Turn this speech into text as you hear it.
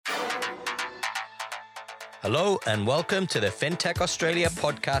Hello and welcome to the FinTech Australia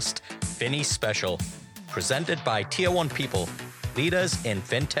podcast, Finnies Special, presented by Tier 1 People, leaders in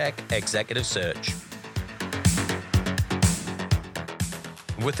FinTech executive search.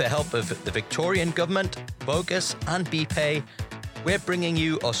 With the help of the Victorian Government, Vocus and BPay, we're bringing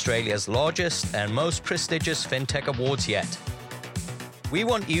you Australia's largest and most prestigious FinTech awards yet. We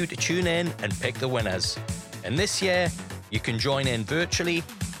want you to tune in and pick the winners. And this year, you can join in virtually,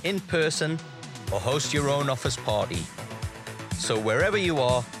 in person, or host your own office party. So wherever you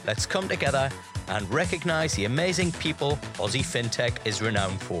are, let's come together and recognise the amazing people Aussie FinTech is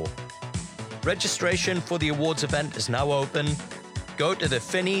renowned for. Registration for the awards event is now open. Go to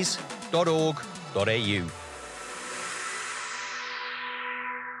thefinnies.org.au.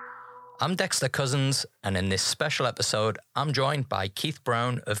 I'm Dexter Cousins, and in this special episode, I'm joined by Keith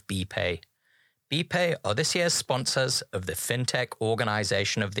Brown of BPay. BPay are this year's sponsors of the FinTech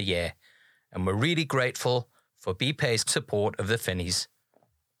Organisation of the Year, and we're really grateful for BPay's support of the Finnies.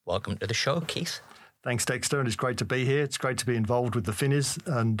 Welcome to the show, Keith. Thanks, Dexter, and it's great to be here. It's great to be involved with the Finnies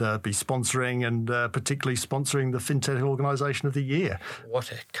and be sponsoring and particularly sponsoring the FinTech Organisation of the Year. What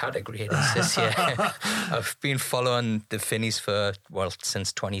a category it is this year. I've been following the Finnies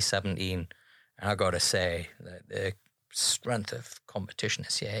since 2017, and I got to say that the strength of competition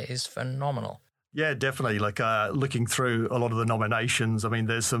this year is phenomenal. Yeah, definitely. Looking through a lot of the nominations, I mean,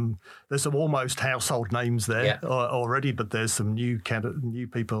 there's some almost household names there already, but there's some new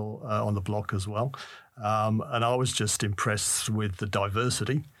people on the block as well. And I was just impressed with the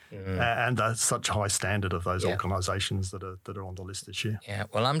diversity and such high standard of those organisations that are on the list this year. Yeah,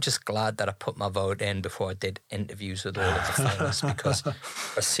 well, I'm just glad that I put my vote in before I did interviews with all of the finalists because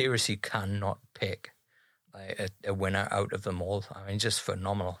I seriously cannot pick a winner out of them all. I mean, just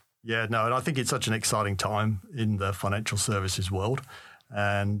phenomenal. Yeah, no, and I think it's such an exciting time in the financial services world.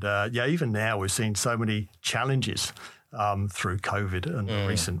 And even now we're seeing so many challenges through COVID and the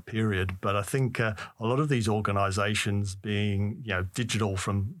recent period. But I think a lot of these organisations being, digital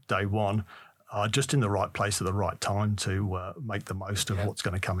from day one are just in the right place at the right time to make the most of what's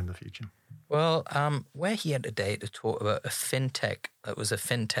going to come in the future. Well, we're here today to talk about a FinTech that was a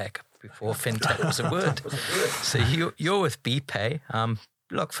FinTech before FinTech was a word. So you're with BPay.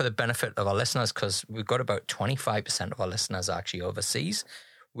 Look, for the benefit of our listeners, because we've got about 25% of our listeners actually overseas,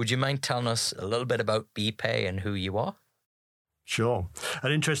 would you mind telling us a little bit about BPay and who you are? Sure.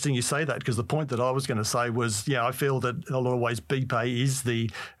 And interesting you say that, because the point that I was going to say was, I feel that in a lot of ways BPay is the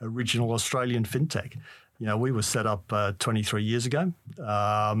original Australian fintech. We were set up 23 years ago,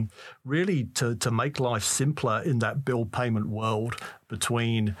 really to make life simpler in that bill payment world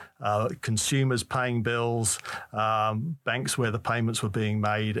between consumers paying bills, banks where the payments were being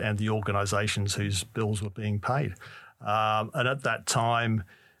made, and the organisations whose bills were being paid. And at that time,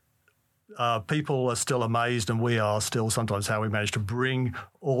 people are still amazed, and we are still sometimes, how we managed to bring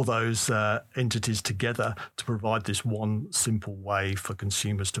all those entities together to provide this one simple way for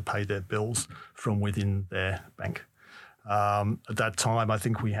consumers to pay their bills from within their bank. At that time, I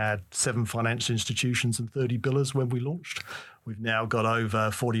think we had 7 financial institutions and 30 billers when we launched. We've now got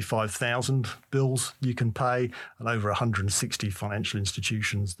over 45,000 bills you can pay and over 160 financial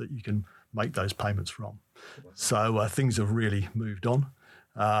institutions that you can make those payments from. So things have really moved on.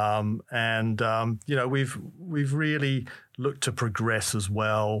 We've really looked to progress as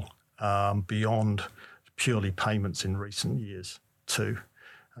well beyond purely payments in recent years too.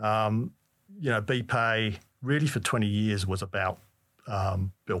 BPay really for 20 years was about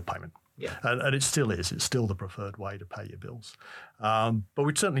bill payment. Yeah. And it still is. It's still the preferred way to pay your bills. But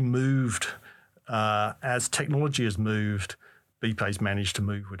we've certainly moved, as technology has moved, BPay's managed to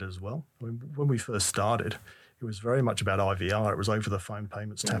move with it as well. When we first started, it was very much about IVR. It was over-the-phone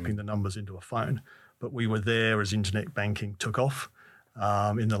payments, tapping the numbers into a phone. But we were there as internet banking took off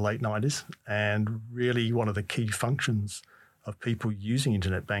in the late 90s. And really one of the key functions of people using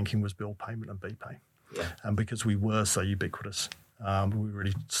internet banking was bill payment and BPay. Yeah. And because we were so ubiquitous, we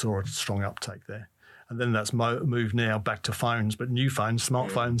really saw a strong uptake there. And then that's moved now back to phones, but new phones,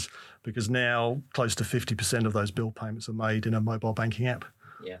 smartphones, because now close to 50% of those bill payments are made in a mobile banking app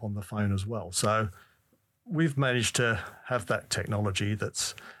on the phone as well. So we've managed to have that technology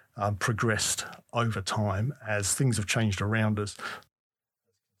that's progressed over time as things have changed around us.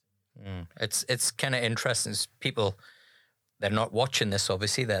 It's kind of interesting. People, they're not watching this,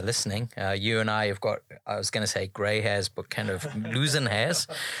 obviously, they're listening. You and I have got, I was going to say grey hairs, but kind of losing hairs.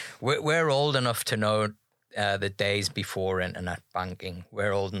 We're old enough to know the days before internet banking.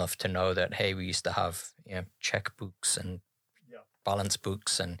 We're old enough to know that, hey, we used to have checkbooks and balance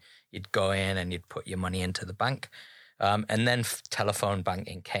books, and you'd go in and you'd put your money into the bank. And then telephone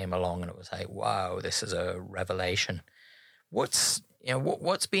banking came along, and it was like, wow, this is a revelation. What's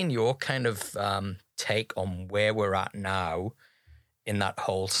been your kind of take on where we're at now in that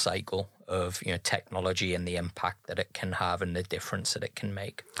whole cycle of technology and the impact that it can have and the difference that it can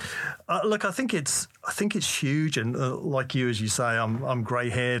make? Look, I think it's huge, and like you, as you say, I'm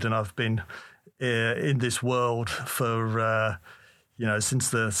grey-haired, and I've been in this world for since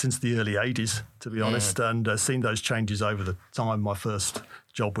the early 80s, to be honest, and seen those changes over the time. My first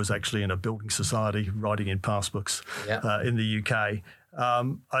job was actually in a building society, writing in passbooks in the UK.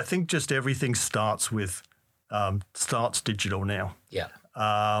 I think just everything starts digital now. Yeah.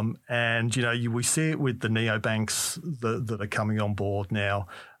 And we see it with the neobanks that are coming on board now.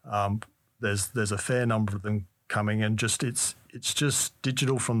 There's a fair number of them coming, and it's just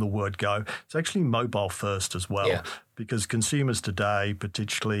digital from the word go. It's actually mobile first as well, because consumers today,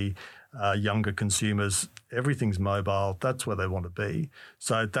 particularly younger consumers, everything's mobile. That's where they want to be.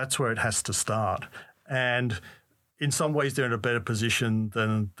 So that's where it has to start. And in some ways, they're in a better position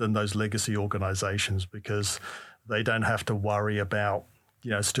than those legacy organisations, because they don't have to worry about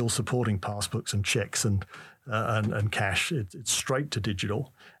still supporting passbooks and checks and cash. It's straight to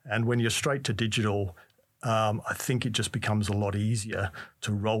digital, and when you're straight to digital, I think it just becomes a lot easier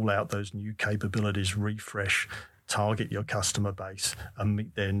to roll out those new capabilities, refresh, target your customer base, and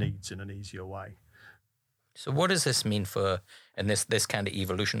meet their needs in an easier way. So, what does this mean for, and this kind of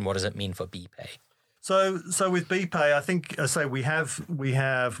evolution? What does it mean for BPay? So with BPay, I think we have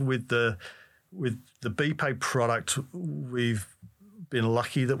with the BPay product, we've been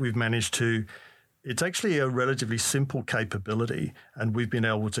lucky that we've managed to. It's actually a relatively simple capability, and it's been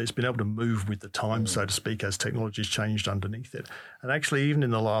able to move with the time, so to speak, as technology's changed underneath it. And actually, even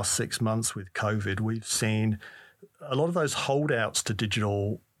in the last 6 months with COVID, we've seen a lot of those holdouts to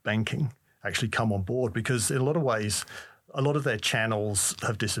digital banking actually come on board, because in a lot of ways, a lot of their channels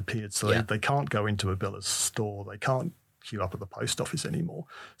have disappeared. So they can't go into a biller's store. They can't queue up at the post office anymore.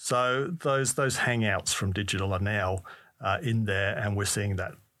 So those hangouts from digital are now in there, and we're seeing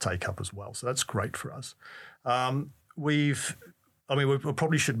that take up as well. So that's great for us. We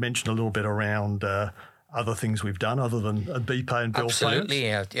probably should mention a little bit around other things we've done other than BPay and bill payments. Absolutely,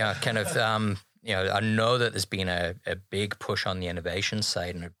 yeah. Kind of, I know that there's been a big push on the innovation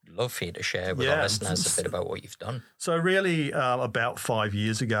side, and I'd love for you to share with our listeners a bit about what you've done. So really, about 5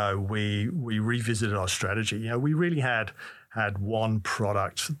 years ago, we revisited our strategy. We really had one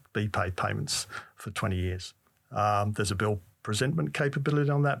product, BPay Payments, for 20 years. There's a bill presentment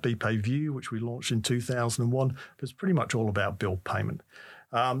capability on that, BPay View, which we launched in 2001. But it's pretty much all about bill payment.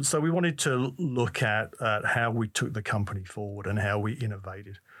 So we wanted to look at how we took the company forward and how we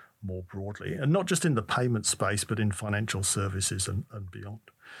innovated more broadly, and not just in the payment space, but in financial services and beyond.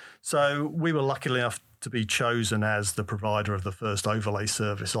 So we were lucky enough to be chosen as the provider of the first overlay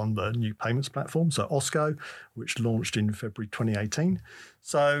service on the new payments platform, so OSCO, which launched in February 2018.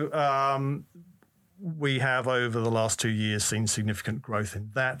 So we have, over the last 2 years, seen significant growth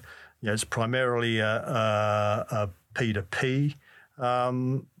in that. It's primarily a P2P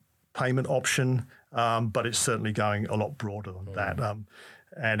payment option, but it's certainly going a lot broader than that.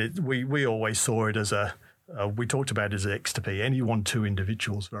 And we always saw it as we talked about it as X to P, any 1-2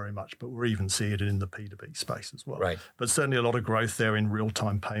 individuals very much, but we're even seeing it in the P2B space as well. Right. But certainly a lot of growth there in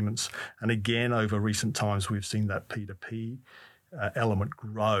real-time payments. And again, over recent times, we've seen that P2P element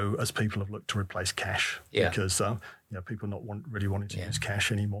grow as people have looked to replace cash, because people not really wanting to use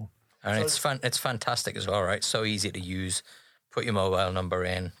cash anymore. And it's fantastic as well, right? So easy to use. Put your mobile number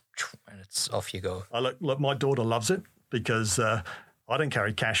in, and it's off you go. Look, my daughter loves it, because I don't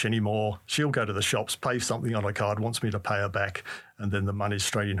carry cash anymore. She'll go to the shops, pay something on a card, wants me to pay her back, and then the money's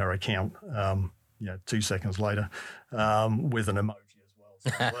straight in her account 2 seconds later with an emoji.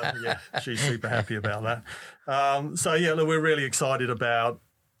 So, she's super happy about that. Look, we're really excited about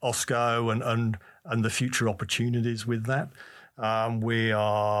OSCO and the future opportunities with that. We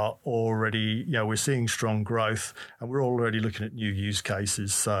are already, we're seeing strong growth, and we're already looking at new use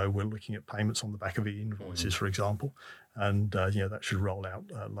cases. So we're looking at payments on the back of e-invoices, for example, and that should roll out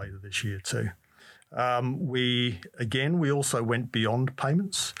later this year too. We also went beyond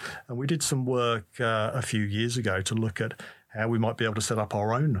payments, and we did some work a few years ago to look at how we might be able to set up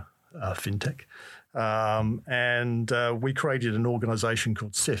our own fintech. And we created an organisation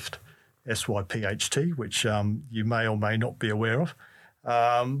called SYPHT, SYPHT, which you may or may not be aware of.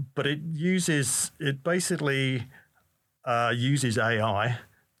 But it basically uses AI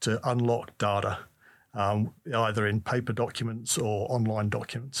to unlock data, either in paper documents or online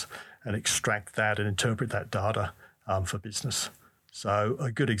documents, and extract that and interpret that data for business. So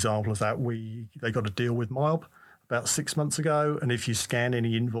a good example of that, they got a deal with MYOB about 6 months ago. And if you scan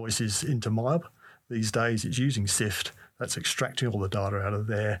any invoices into MYOB, these days it's using SIFT. That's extracting all the data out of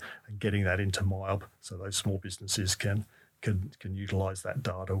there and getting that into MYOB, so those small businesses can utilise that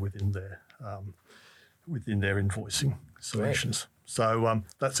data within their invoicing solutions. Great. So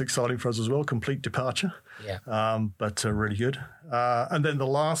that's exciting for us as well. Complete departure, but really good. And then the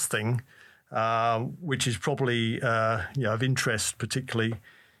last thing, which is probably of interest, particularly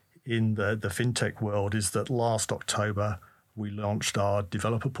in the fintech world, is that last October we launched our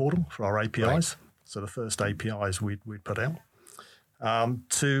developer portal for our APIs. Right. So the first APIs we'd put out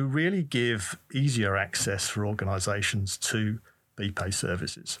to really give easier access for organisations to BPay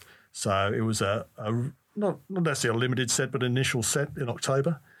services. So it was a not necessarily a limited set, but an initial set in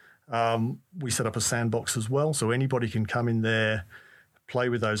October. We set up a sandbox as well, so anybody can come in there, play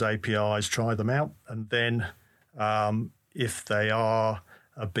with those APIs, try them out, and then if they are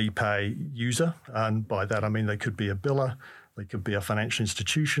a BPay user, and by that I mean they could be a biller, they could be a financial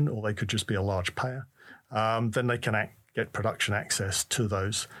institution, or they could just be a large payer, then they can get production access to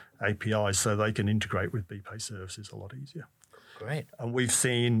those APIs so they can integrate with BPay services a lot easier. Great. And we've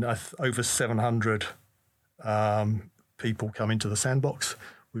seen over 700 people come into the sandbox.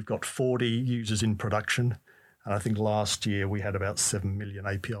 We've got 40 users in production. And I think last year we had about 7 million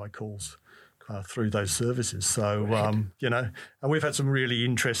API calls through those services. So, and we've had some really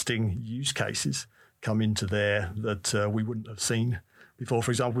interesting use cases come into there that we wouldn't have seen before.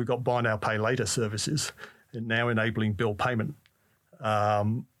 For example, we've got buy now, pay later services and now enabling bill payment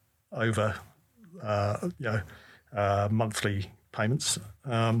over monthly payments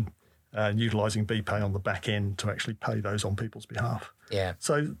and utilising BPay on the back end to actually pay those on people's behalf. Yeah.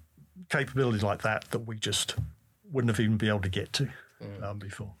 So capabilities like that we just wouldn't have even been able to get to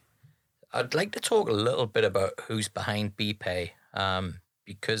before. I'd like to talk a little bit about who's behind BPay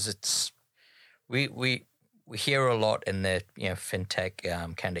because it's we hear a lot in the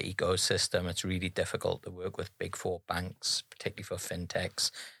fintech kind of ecosystem. It's really difficult to work with big four banks, particularly for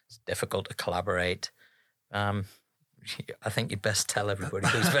fintechs. It's difficult to collaborate. I think you'd best tell everybody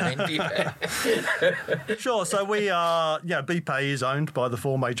who's behind BPay. Sure. So we are, BPay is owned by the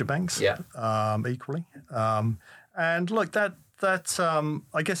four major banks equally. And look, that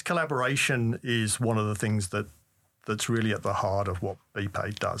I guess collaboration is one of the things that's really at the heart of what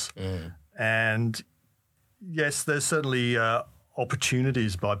BPay does. And yes, there's certainly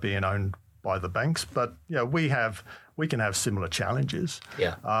opportunities by being owned by the banks, but we can have similar challenges.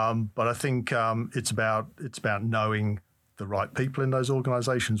 But I think it's about knowing the right people in those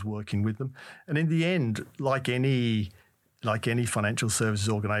organisations, working with them, and in the end, like any financial services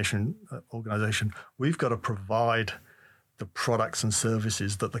organisation, we've got to provide the products and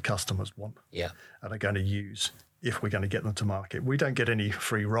services that the customers want and are going to use if we're going to get them to market. We don't get any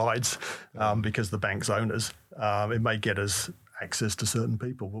free rides because the bank's own us. It may get us access to certain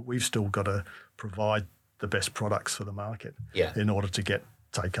people, but we've still got to provide the best products for the market in order to get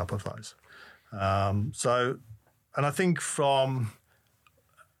take up of those. And I think from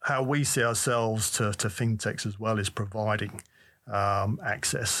how we see ourselves to fintechs as well is providing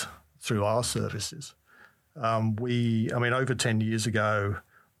access through our services. Over 10 years ago,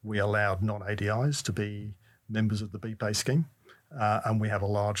 we allowed non-ADIs to be members of the BPay scheme, and we have a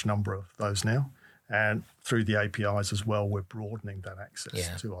large number of those now. And through the APIs as well, we're broadening that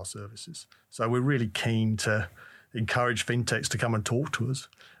access to our services. So we're really keen to encourage fintechs to come and talk to us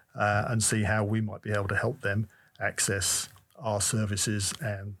and see how we might be able to help them access our services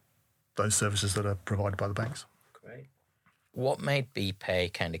and those services that are provided by the banks. Great. What made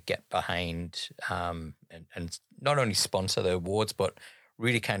BPay kind of get behind and not only sponsor the awards, but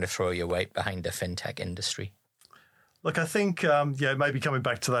really kind of throw your weight behind the fintech industry? Look, I think, maybe coming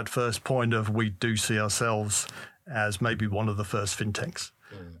back to that first point of we do see ourselves as maybe one of the first fintechs.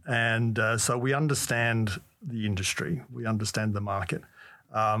 And so we understand the industry, we understand the market,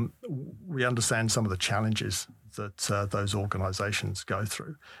 we understand some of the challenges that those organisations go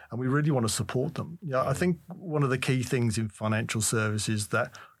through, and we really want to support them. I think one of the key things in financial services is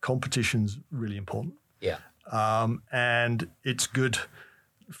that competition's really important. And it's good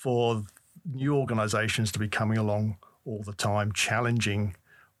for new organisations to be coming along all the time, challenging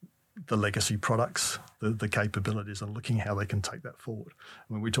the legacy products, the capabilities, and looking how they can take that forward.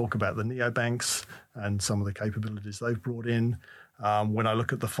 When we talk about the neobanks and some of the capabilities they've brought in, when I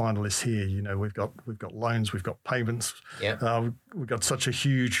look at the finalists here, we've got loans, we've got payments, we've got such a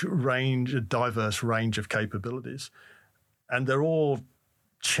huge range, a diverse range of capabilities, and they're all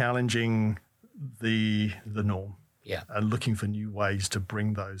challenging the norm. And looking for new ways to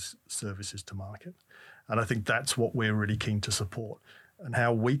bring those services to market. And I think that's what we're really keen to support. and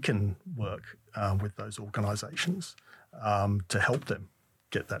how we can work with those organisations to help them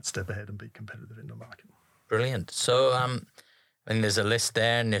get that step ahead and be competitive in the market. Brilliant. So, and there's a list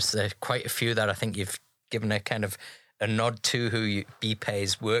there, and there's quite a few that I think you've given a kind of a nod to who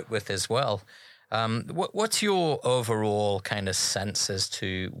BPay's worked with as well. What's your overall kind of sense as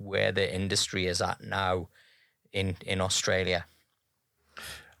to where the industry is at now in Australia?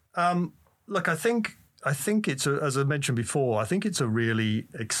 Look, I think it's, as I mentioned before, I think it's a really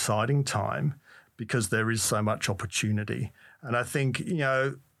exciting time because there is so much opportunity. And I think,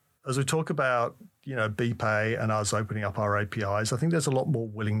 as we talk about, BPay and us opening up our APIs, I think there's a lot more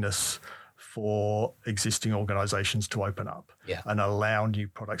willingness for existing organisations to open up and allow new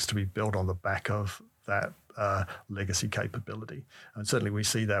products to be built on the back of that legacy capability. And certainly we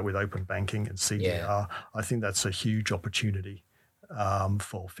see that with open banking and CDR. Yeah. I think that's a huge opportunity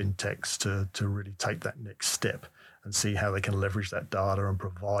for fintechs to really take that next step and see how they can leverage that data and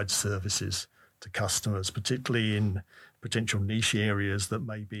provide services to customers, particularly in potential niche areas that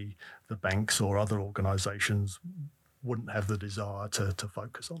maybe the banks or other organisations wouldn't have the desire to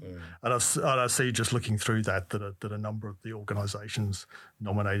focus on. And I see, just looking through that a number of the organisations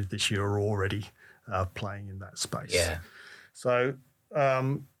nominated this year are already playing in that space. Yeah. So,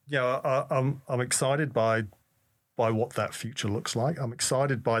 I'm excited by what that future looks like. I'm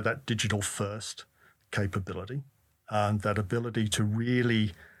excited by that digital first capability and that ability to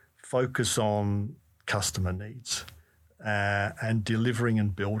really focus on customer needs and delivering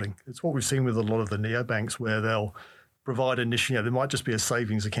and building. It's what we've seen with a lot of the neobanks, where they'll provide initially, there might just be a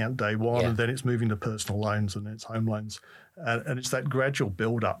savings account day one, and then it's moving to personal loans and then it's home loans. And it's that gradual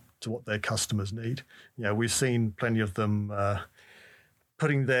build up to what their customers need. We've seen plenty of them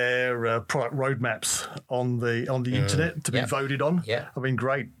putting their product roadmaps on the internet to be voted on. Yeah. I mean,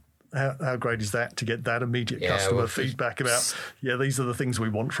 great. How great is that to get that immediate customer feedback about, these are the things we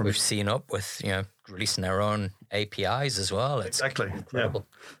want from it. We've seen up with, releasing our own APIs as well. It's exactly incredible.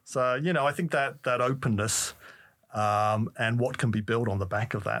 Yeah. So, I think that openness and what can be built on the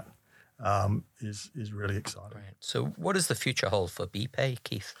back of that is really exciting. Right. So what does the future hold for BPay,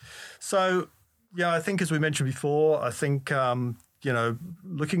 Keith? So, I think, as we mentioned before, I think,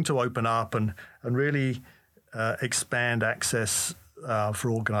 looking to open up and really expand access for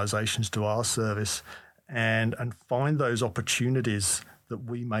organisations to our service and find those opportunities that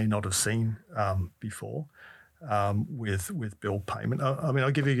we may not have seen before with bill payment. I mean, I'll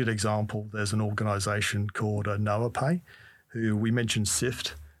give you a good example. There's an organisation called NoahPay, who we mentioned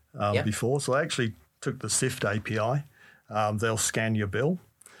SIFT before. So they actually took the SIFT API. They'll scan your bill.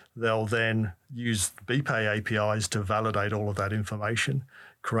 They'll then use BPay APIs to validate all of that information,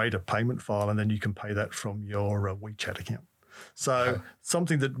 create a payment file, and then you can pay that from your WeChat account. So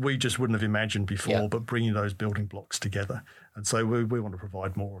something that we just wouldn't have imagined before, but bringing those building blocks together. And so we want to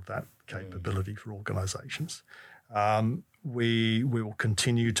provide more of that capability for organisations. We will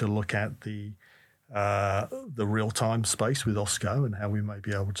continue to look at the real-time space with OSCO and how we may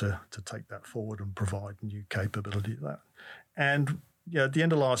be able to take that forward and provide new capability to that. And at the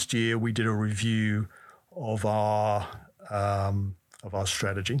end of last year, we did a review of our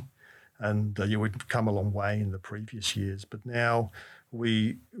strategy. And we'd come a long way in the previous years, but now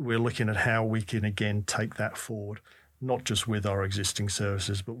we're looking at how we can again take that forward, not just with our existing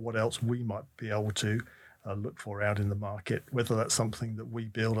services, but what else we might be able to look for out in the market, whether that's something that we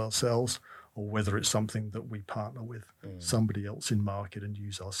build ourselves or whether it's something that we partner with somebody else in market and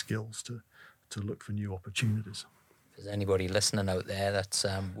use our skills to look for new opportunities. If there's anybody listening out there that's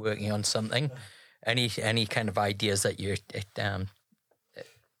working on something, any kind of ideas that you're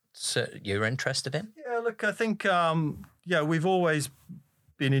interested in? Yeah, look, I think, we've always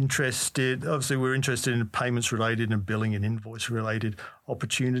been interested. Obviously, we're interested in payments related and billing and invoice related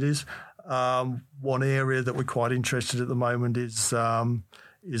opportunities. One area that we're quite interested at the moment is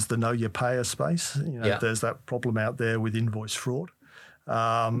the Know Your Payer space. There's that problem out there with invoice fraud.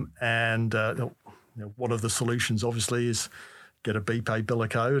 And one of the solutions obviously is get a BPay biller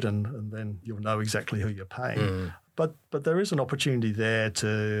code and then you'll know exactly who you're paying. But there is an opportunity there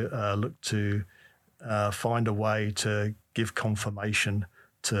to look to find a way to give confirmation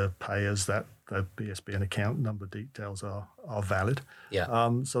to payers that the BSBN account number details are valid.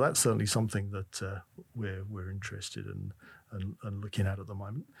 So that's certainly something that we're interested in and looking at the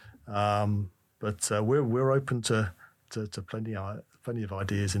moment. But we're open to plenty of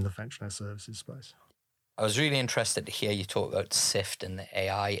ideas in the functional services space. I was really interested to hear you talk about SIFT and the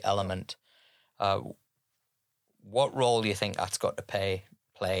AI element. What role do you think that's got to play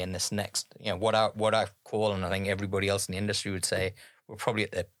in this next, what I call, and I think everybody else in the industry would say, we're probably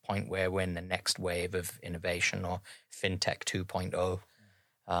at the point where we're in the next wave of innovation or FinTech 2.0.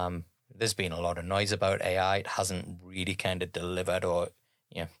 There's been a lot of noise about AI. It hasn't really kind of delivered or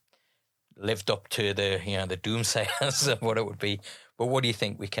lived up to the the doomsayers of what it would be. But what do you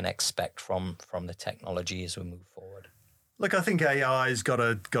think we can expect from the technology as we move forward? Look, I think AI's got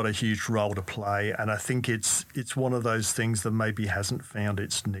a huge role to play, and I think it's one of those things that maybe hasn't found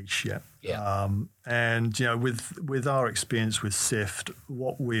its niche yet. Yeah. And with our experience with SIFT,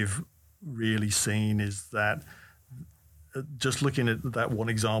 what we've really seen is that just looking at that one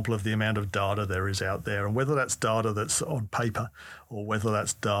example of the amount of data there is out there, and whether that's data that's on paper or whether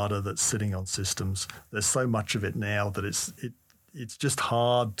that's data that's sitting on systems, there's so much of it now that it's just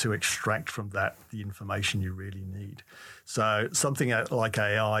hard to extract from that the information you really need. So something like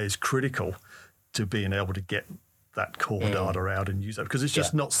AI is critical to being able to get that core data out and use it, because it's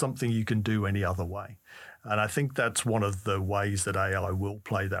just not something you can do any other way. And I think that's one of the ways that AI will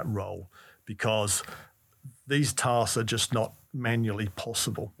play that role, because these tasks are just not manually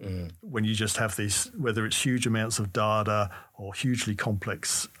possible when you just have these, whether it's huge amounts of data or hugely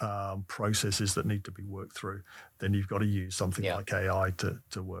complex processes that need to be worked through, then you've got to use something like AI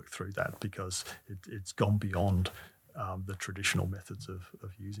to work through that, because it's gone beyond the traditional methods of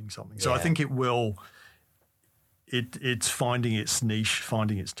using something. So I think it's finding its niche,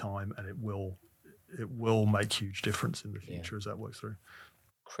 finding its time, and it will make huge difference in the future as that works through.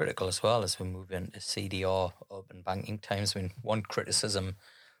 Critical as well as we move into CDR open banking times. I mean, one criticism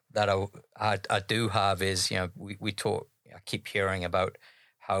that I do have is, we talk, I keep hearing about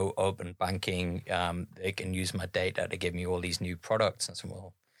how open banking, they can use my data to give me all these new products. And so,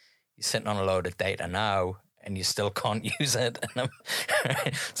 well, you're sitting on a load of data now and you still can't use it.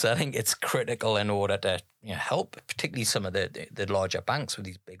 So I think it's critical in order to help, particularly some of the larger banks with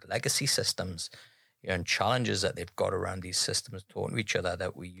these big legacy systems, and challenges that they've got around these systems talking to each other,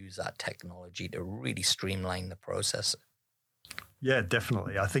 that we use that technology to really streamline the process. Yeah,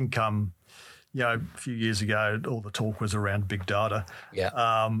 definitely. I think, a few years ago, all the talk was around big data.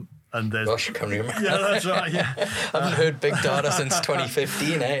 Yeah. And there's, gosh, I can't remember. Yeah, that's right. Yeah, I haven't heard big data since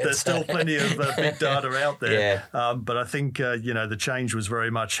 2015. There's still plenty of big data out there. Yeah. But I think the change was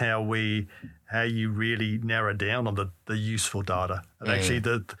very much how you really narrow down on the useful data, and actually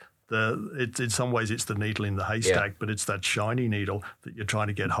it's in some ways it's the needle in the haystack, but it's that shiny needle that you're trying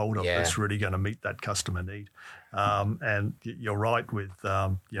to get hold of that's really going to meet that customer need. And you're right with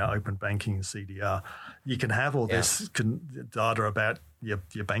open banking and CDR. You can have all this data about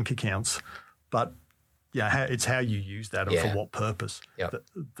your bank accounts, but it's how you use that and for what purpose.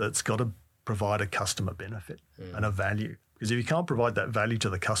 That's got to provide a customer benefit and a value. Because if you can't provide that value to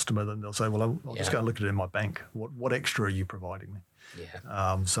the customer, then they'll say, well, I'll just go and look at it in my bank. What extra are you providing me?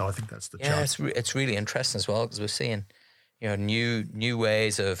 Yeah. So I think that's the challenge. It's really interesting as well, because we're seeing new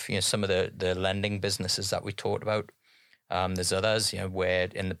ways of some of the lending businesses that we talked about. There's others where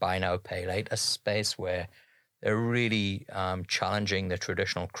in the buy now pay later space where they're really challenging the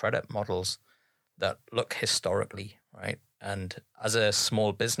traditional credit models that look historically, right? And as a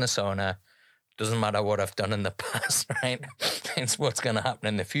small business owner, doesn't matter what I've done in the past, right? It's what's going to happen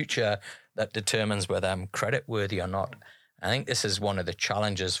in the future that determines whether I'm credit worthy or not. I think this is one of the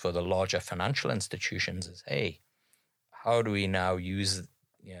challenges for the larger financial institutions is, hey, how do we now use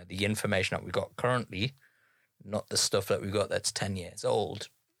the information that we've got currently, not the stuff that we've got that's 10 years old,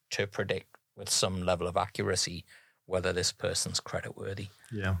 to predict with some level of accuracy whether this person's credit worthy.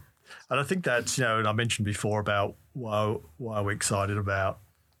 Yeah. And I think that's, and I mentioned before about why we're excited about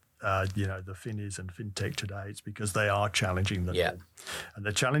the FinIs and FinTech today. It's because they are challenging the norm. And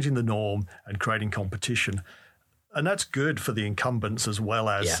they're challenging the norm and creating competition. And that's good for the incumbents as well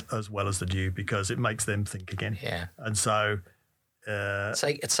as the new, because it makes them think again. Yeah. And so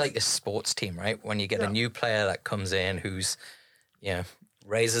it's like a sports team, right? When you get a new player that comes in who's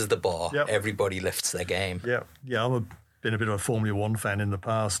raises the bar, everybody lifts their game. Yeah. Yeah, I've been a bit of a Formula One fan in the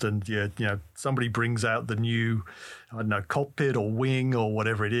past, and somebody brings out the new, cockpit or wing or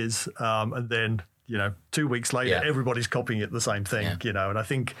whatever it is, and then 2 weeks later everybody's copying it the same thing, and I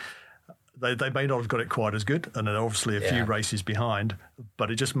think they may not have got it quite as good, and they're obviously a few races behind, but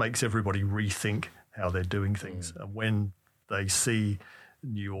it just makes everybody rethink how they're doing things. And when they see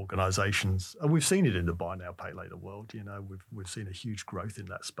new organisations, and we've seen it in the buy now pay later world, we've seen a huge growth in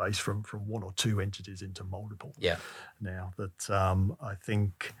that space from one or two entities into multiple. Now that I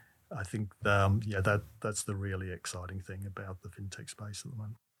think that's the really exciting thing about the fintech space at the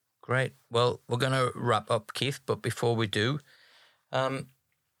moment. Great. Well, we're going to wrap up, Keith, but before we do,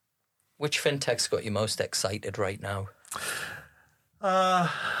 which fintech's got you most excited right now?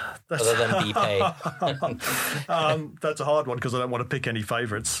 other than BPay? That's a hard one because I don't want to pick any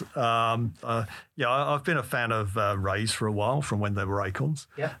favourites. I've been a fan of Raise for a while from when they were Acorns.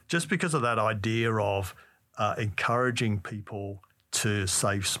 Yeah. Just because of that idea of encouraging people to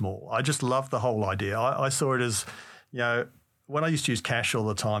save small. I just love the whole idea. I saw it as, when I used to use cash all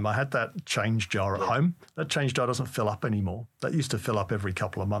the time, I had that change jar at home. That change jar doesn't fill up anymore. That used to fill up every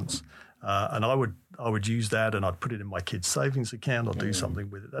couple of months. And I would use that and I'd put it in my kid's savings account or do something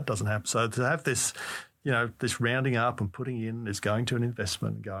with it. That doesn't happen. So to have this, this rounding up and putting in is going to an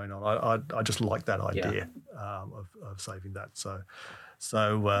investment and going on. I just like that idea of saving that. So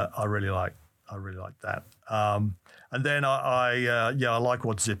I really like that. And then I like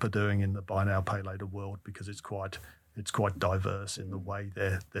what Zip are doing in the buy now, pay later world because it's quite diverse in the way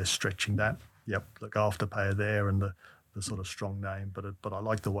they're stretching that. Yep, look, Afterpay are there and the sort of strong name, but I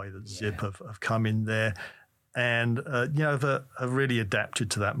like the way that Zip have come in there and have really adapted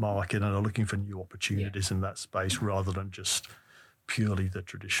to that market and are looking for new opportunities in that space rather than just purely the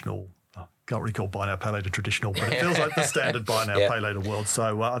traditional. Can't really call buy now, pay later traditional, but it feels like the standard buy now, pay later world.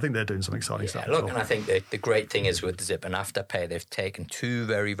 So I think they're doing some exciting stuff. Look, and I think the great thing is with Zip and Afterpay, they've taken two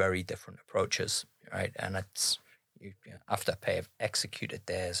very, very different approaches, right? And it's Afterpay have executed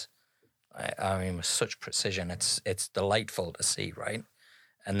theirs. I mean, with such precision, it's delightful to see, right?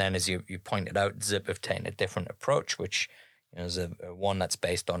 And then, as you pointed out, Zip have taken a different approach, which is a one that's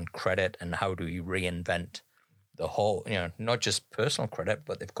based on credit and how do you reinvent the whole, not just personal credit,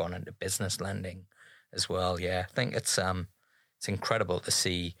 but they've gone into business lending as well. Yeah, I think it's incredible to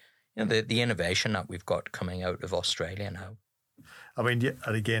see the innovation that we've got coming out of Australia now. I mean,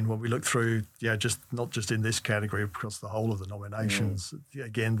 and again, when we look through, just not just in this category, across the whole of the nominations,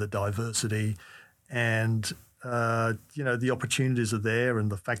 again, the diversity and, the opportunities are there and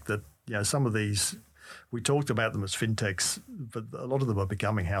the fact that, some of these, we talked about them as fintechs, but a lot of them are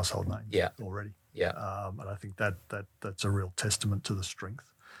becoming household names already. Yeah. And I think that's a real testament to the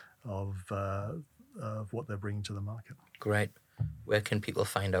strength of what they're bringing to the market. Great. Where can people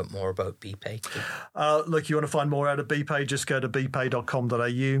find out more about BPay? Look, you want to find more out of BPay, just go to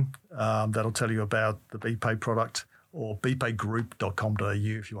bpay.com.au. That'll tell you about the BPay product, or bpaygroup.com.au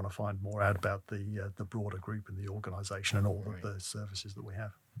if you want to find more out about the broader group and the organisation and all of the services that we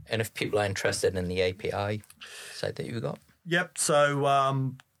have. And if people are interested in the API site that you've got? Yep.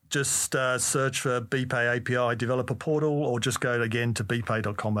 So just search for BPay API Developer Portal or just go again to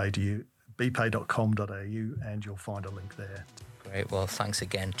bpay.com.au and you'll find a link there. Great. Well, thanks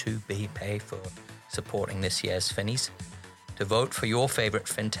again to BPay for supporting this year's Finnies. To vote for your favourite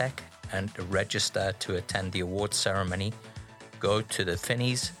fintech and to register to attend the awards ceremony, go to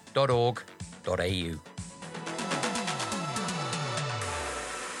thefinnies.org.au.